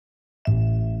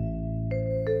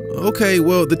Okay,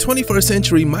 well, the 21st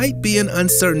century might be an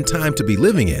uncertain time to be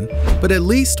living in, but at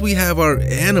least we have our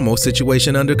animal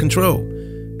situation under control.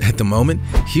 At the moment,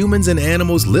 humans and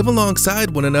animals live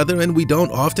alongside one another and we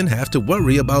don't often have to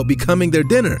worry about becoming their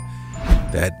dinner.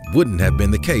 That wouldn't have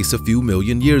been the case a few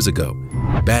million years ago.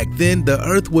 Back then, the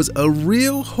Earth was a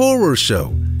real horror show.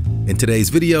 In today's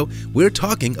video, we're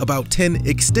talking about 10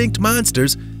 extinct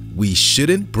monsters we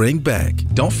shouldn't bring back.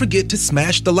 Don't forget to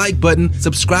smash the like button,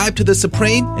 subscribe to The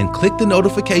Supreme, and click the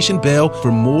notification bell for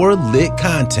more lit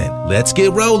content. Let's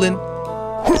get rolling.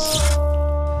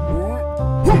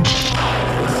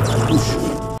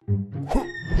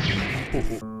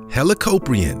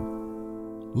 Helicoprion.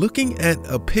 Looking at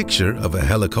a picture of a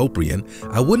helicoprion,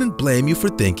 I wouldn't blame you for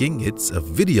thinking it's a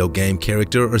video game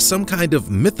character or some kind of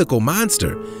mythical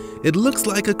monster. It looks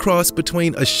like a cross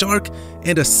between a shark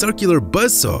and a circular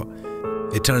buzzsaw.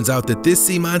 It turns out that this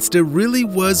sea monster really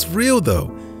was real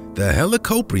though. The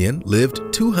helicoprion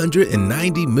lived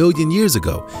 290 million years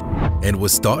ago and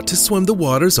was thought to swim the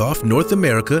waters off North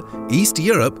America, East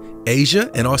Europe, Asia,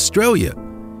 and Australia.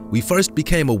 We first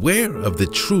became aware of the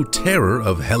true terror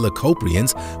of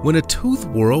helicoprions when a tooth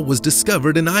whorl was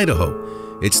discovered in Idaho.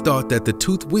 It's thought that the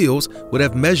tooth wheels would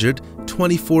have measured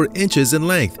 24 inches in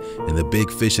length, and the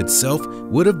big fish itself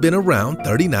would have been around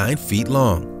 39 feet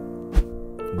long.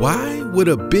 Why would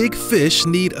a big fish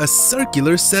need a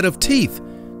circular set of teeth?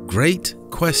 Great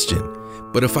question.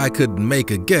 But if I could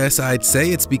make a guess, I'd say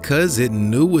it's because it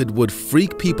knew it would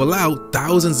freak people out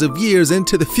thousands of years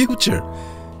into the future.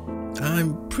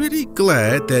 I'm pretty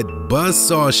glad that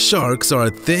buzzsaw sharks are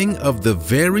a thing of the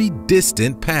very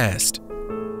distant past.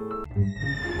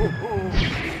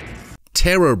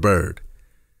 Terror bird.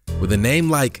 With a name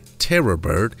like terror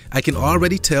bird, I can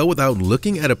already tell without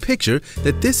looking at a picture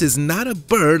that this is not a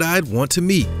bird I'd want to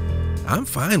meet. I'm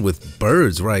fine with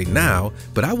birds right now,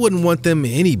 but I wouldn't want them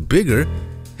any bigger.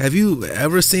 Have you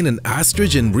ever seen an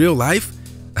ostrich in real life?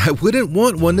 I wouldn't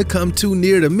want one to come too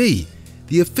near to me.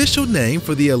 The official name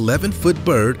for the 11-foot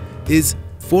bird is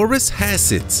Phorus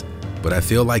hassets, but I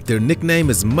feel like their nickname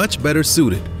is much better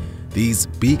suited. These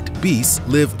beaked beasts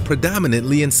live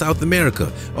predominantly in South America,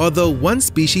 although one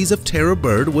species of terror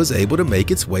bird was able to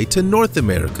make its way to North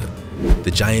America.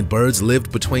 The giant birds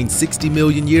lived between 60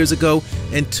 million years ago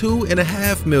and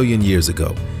 2.5 million years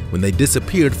ago, when they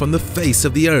disappeared from the face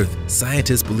of the earth.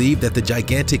 Scientists believe that the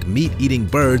gigantic meat-eating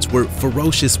birds were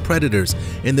ferocious predators,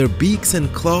 and their beaks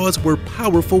and claws were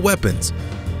powerful weapons.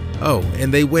 Oh,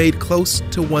 and they weighed close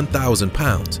to 1,000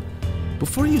 pounds.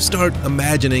 Before you start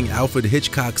imagining Alfred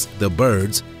Hitchcock's The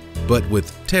Birds, but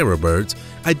with terror birds,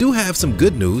 I do have some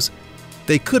good news.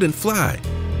 They couldn't fly.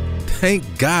 Thank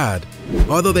God.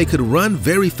 Although they could run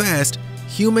very fast,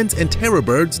 humans and terror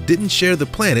birds didn't share the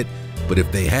planet, but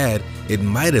if they had, it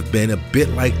might have been a bit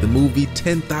like the movie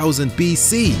 10,000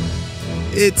 BC.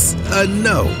 It's a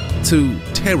no to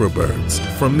terror birds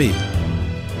from me.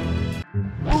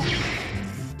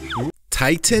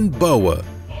 Titan boa.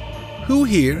 Who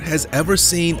here has ever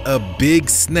seen a big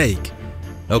snake?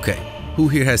 Okay, who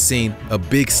here has seen a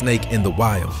big snake in the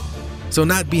wild? So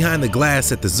not behind the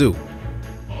glass at the zoo.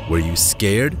 Were you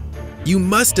scared? You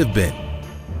must have been.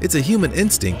 It's a human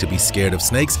instinct to be scared of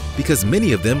snakes because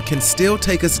many of them can still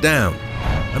take us down.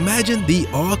 Imagine the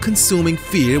all-consuming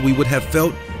fear we would have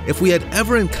felt if we had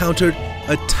ever encountered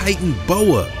a Titan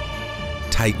boa.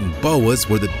 Titan boas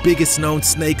were the biggest known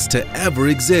snakes to ever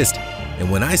exist, and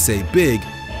when I say big,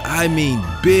 I mean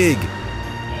big.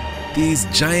 These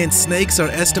giant snakes are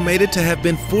estimated to have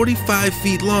been 45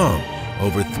 feet long,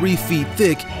 over 3 feet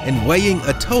thick, and weighing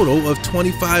a total of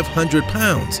 2,500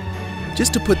 pounds.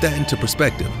 Just to put that into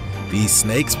perspective, these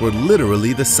snakes were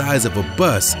literally the size of a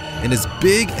bus and as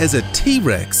big as a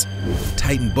T-Rex.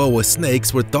 Titan boa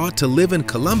snakes were thought to live in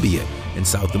Colombia in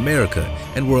South America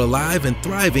and were alive and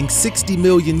thriving 60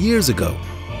 million years ago.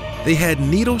 They had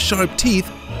needle-sharp teeth,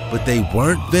 but they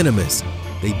weren't venomous.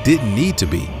 They didn't need to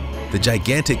be. The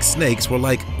gigantic snakes were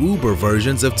like uber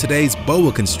versions of today's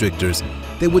boa constrictors.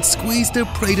 They would squeeze their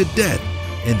prey to death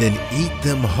and then eat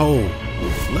them whole.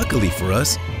 Luckily for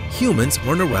us, humans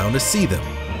weren't around to see them.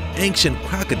 Ancient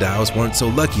crocodiles weren't so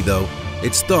lucky though.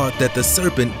 It's thought that the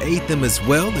serpent ate them as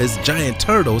well as giant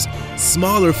turtles,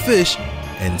 smaller fish,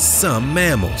 and some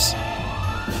mammals.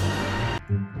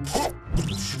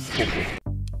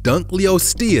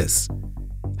 Dunkleosteus.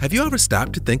 Have you ever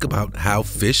stopped to think about how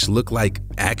fish look like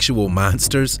actual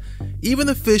monsters? Even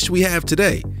the fish we have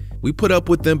today. We put up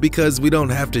with them because we don't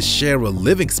have to share a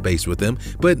living space with them,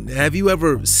 but have you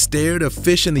ever stared a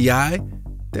fish in the eye?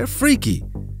 They're freaky.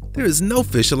 There is no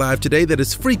fish alive today that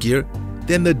is freakier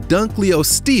than the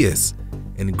Dunkleosteus.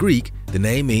 In Greek, The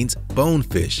name means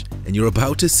bonefish, and you're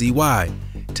about to see why.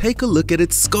 Take a look at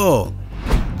its skull.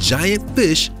 Giant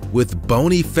fish with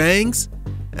bony fangs?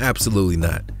 Absolutely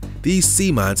not. These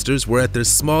sea monsters were at their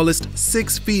smallest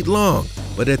 6 feet long,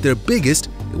 but at their biggest,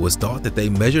 it was thought that they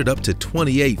measured up to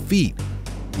 28 feet.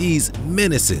 These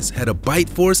menaces had a bite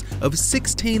force of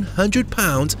 1,600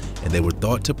 pounds, and they were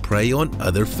thought to prey on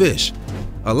other fish.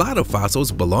 A lot of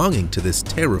fossils belonging to this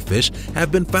terror fish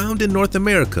have been found in North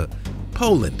America,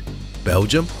 Poland,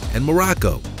 Belgium, and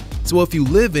Morocco. So if you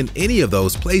live in any of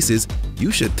those places,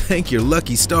 you should thank your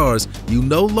lucky stars you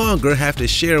no longer have to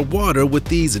share water with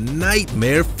these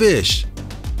nightmare fish.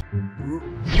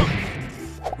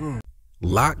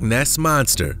 Loch Ness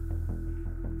Monster.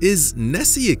 Is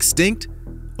Nessie extinct?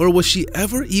 Or was she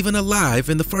ever even alive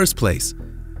in the first place?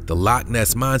 The Loch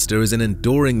Ness Monster is an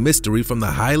enduring mystery from the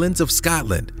Highlands of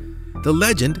Scotland. The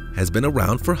legend has been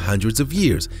around for hundreds of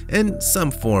years in some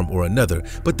form or another,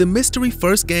 but the mystery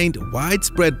first gained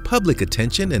widespread public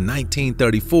attention in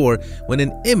 1934 when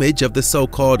an image of the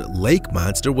so-called lake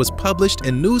monster was published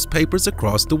in newspapers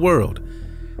across the world.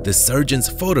 The surgeon's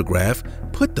photograph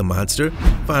put the monster,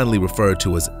 fondly referred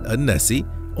to as a Nessie,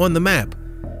 on the map.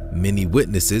 Many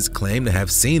witnesses claim to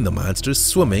have seen the monster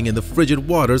swimming in the frigid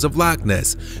waters of Loch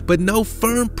Ness, but no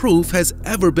firm proof has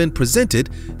ever been presented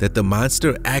that the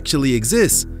monster actually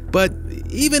exists. But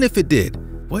even if it did,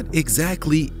 what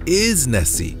exactly is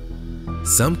Nessie?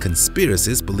 Some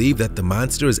conspiracists believe that the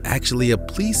monster is actually a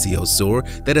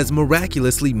plesiosaur that has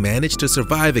miraculously managed to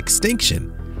survive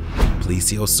extinction.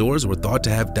 Plesiosaurs were thought to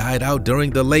have died out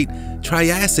during the late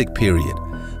Triassic period,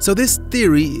 so this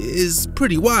theory is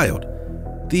pretty wild.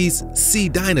 These sea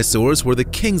dinosaurs were the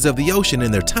kings of the ocean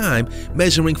in their time,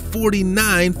 measuring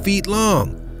 49 feet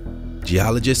long.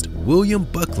 Geologist William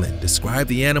Buckland described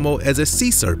the animal as a sea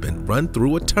serpent run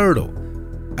through a turtle.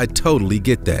 I totally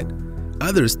get that.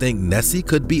 Others think Nessie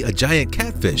could be a giant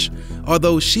catfish,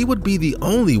 although she would be the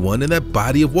only one in that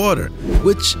body of water,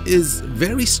 which is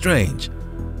very strange.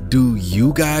 Do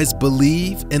you guys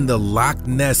believe in the Loch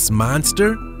Ness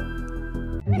Monster?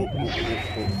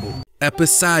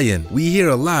 Episcion. We hear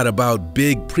a lot about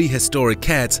big prehistoric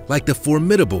cats like the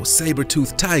formidable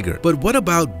saber-toothed tiger, but what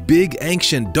about big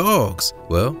ancient dogs?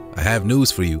 Well, I have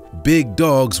news for you. Big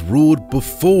dogs ruled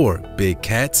before big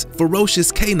cats.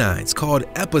 Ferocious canines called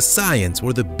episcions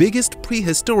were the biggest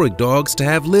prehistoric dogs to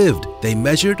have lived. They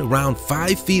measured around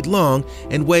 5 feet long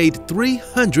and weighed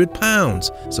 300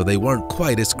 pounds, so they weren't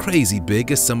quite as crazy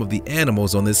big as some of the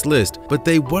animals on this list, but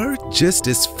they were just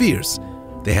as fierce.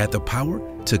 They had the power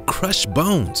to crush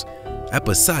bones.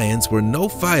 Episcions were no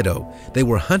Fido. They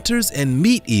were hunters and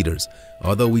meat eaters,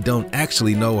 although we don't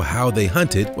actually know how they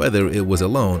hunted, whether it was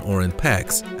alone or in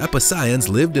packs. Episcions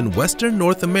lived in western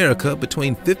North America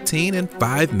between 15 and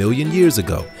 5 million years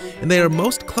ago, and they are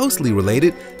most closely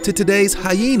related to today's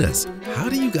hyenas. How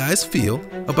do you guys feel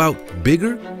about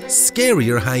bigger,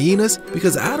 scarier hyenas?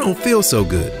 Because I don't feel so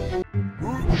good.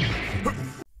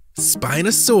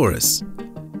 Spinosaurus.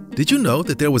 Did you know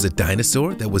that there was a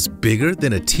dinosaur that was bigger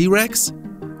than a T-Rex?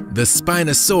 The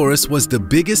Spinosaurus was the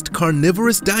biggest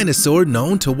carnivorous dinosaur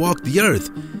known to walk the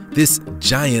earth. This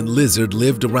giant lizard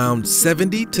lived around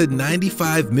 70 to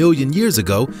 95 million years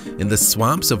ago in the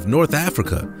swamps of North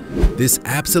Africa. This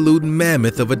absolute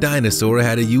mammoth of a dinosaur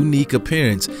had a unique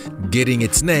appearance, getting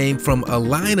its name from a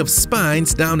line of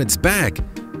spines down its back.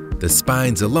 The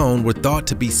spines alone were thought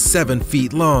to be 7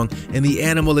 feet long, and the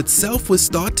animal itself was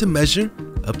thought to measure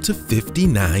up to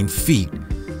 59 feet.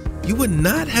 You would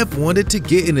not have wanted to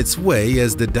get in its way,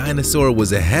 as the dinosaur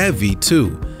was heavy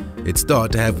too. It's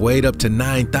thought to have weighed up to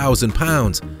 9,000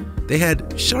 pounds. They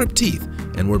had sharp teeth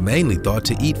and were mainly thought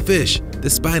to eat fish. The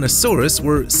Spinosaurus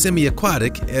were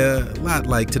semi-aquatic, a lot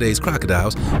like today's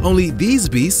crocodiles, only these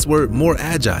beasts were more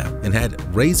agile and had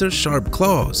razor-sharp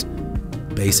claws.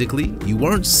 Basically, you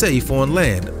weren't safe on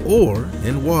land or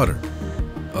in water.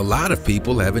 A lot of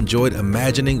people have enjoyed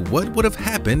imagining what would have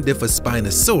happened if a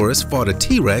Spinosaurus fought a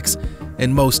T-Rex.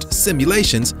 In most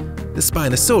simulations, the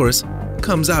Spinosaurus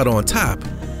comes out on top.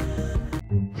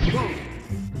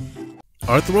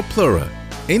 Arthropleura.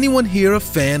 Anyone here a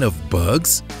fan of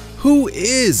bugs? Who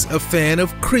is a fan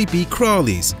of creepy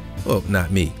crawlies? Well,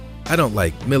 not me. I don't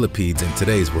like millipedes in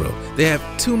today's world. They have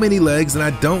too many legs and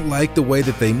I don't like the way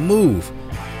that they move.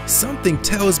 Something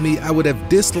tells me I would have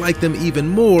disliked them even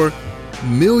more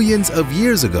millions of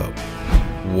years ago.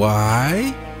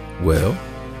 Why? Well,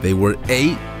 they were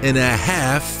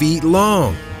 8.5 feet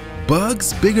long.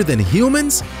 Bugs bigger than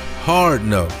humans? Hard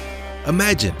no.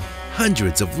 Imagine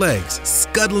hundreds of legs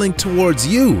scuttling towards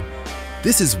you.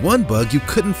 This is one bug you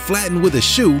couldn't flatten with a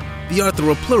shoe. The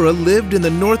Arthropleura lived in the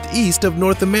northeast of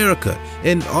North America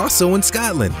and also in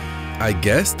Scotland. I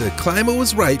guess the climate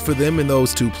was right for them in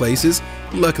those two places.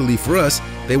 Luckily for us,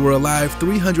 they were alive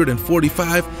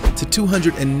 345 to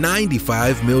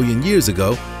 295 million years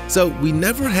ago, so we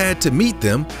never had to meet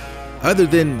them, other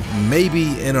than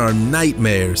maybe in our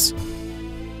nightmares.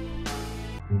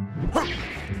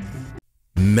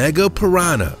 Mega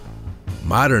piranha.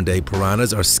 Modern-day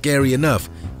piranhas are scary enough.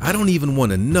 I don't even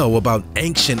want to know about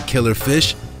ancient killer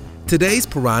fish. Today's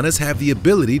piranhas have the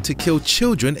ability to kill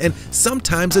children and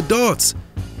sometimes adults.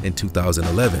 In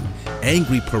 2011,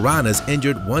 angry piranhas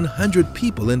injured 100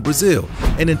 people in Brazil,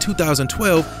 and in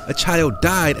 2012, a child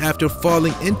died after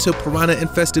falling into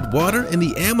piranha-infested water in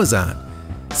the Amazon.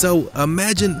 So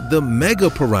imagine the mega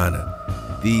piranha.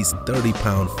 These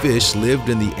 30-pound fish lived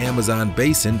in the Amazon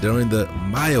basin during the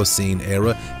Miocene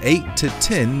era 8 to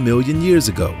 10 million years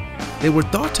ago. They were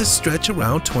thought to stretch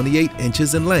around 28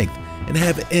 inches in length and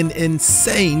have an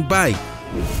insane bite,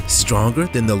 stronger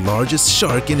than the largest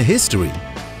shark in history.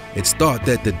 It's thought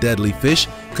that the deadly fish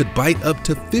could bite up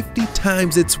to 50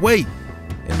 times its weight.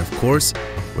 And of course,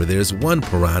 where there's one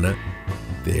piranha,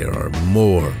 there are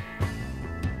more.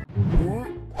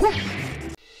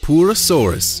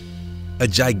 Purosaurus. A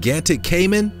gigantic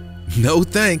caiman? No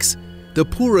thanks. The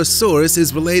Purosaurus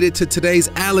is related to today's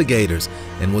alligators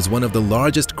and was one of the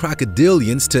largest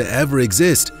crocodilians to ever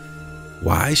exist.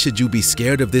 Why should you be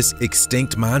scared of this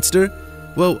extinct monster?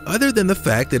 Well, other than the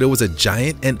fact that it was a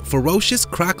giant and ferocious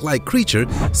croc-like creature,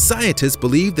 scientists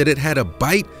believe that it had a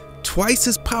bite twice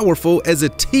as powerful as a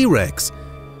T-Rex.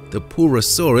 The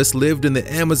Purosaurus lived in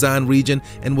the Amazon region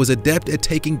and was adept at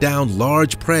taking down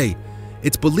large prey.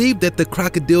 It's believed that the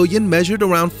crocodilian measured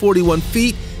around 41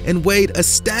 feet and weighed a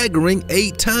staggering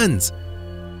 8 tons.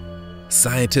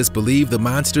 Scientists believe the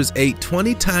monsters ate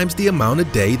 20 times the amount a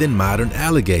day than modern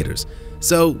alligators,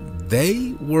 so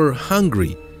they were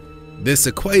hungry. This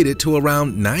equated to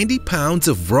around 90 pounds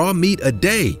of raw meat a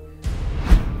day.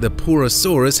 The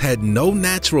Purosaurus had no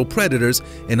natural predators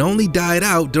and only died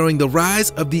out during the rise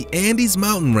of the Andes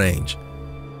mountain range.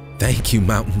 Thank you,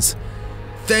 mountains.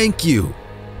 Thank you.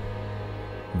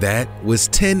 That was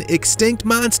 10 extinct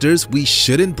monsters we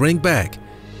shouldn't bring back.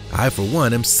 I, for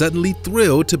one, am suddenly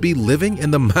thrilled to be living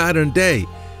in the modern day.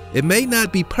 It may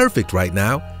not be perfect right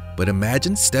now, but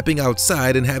imagine stepping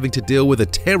outside and having to deal with a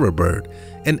terror bird,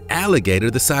 an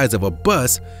alligator the size of a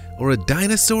bus, or a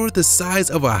dinosaur the size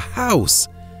of a house.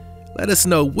 Let us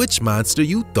know which monster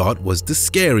you thought was the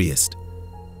scariest.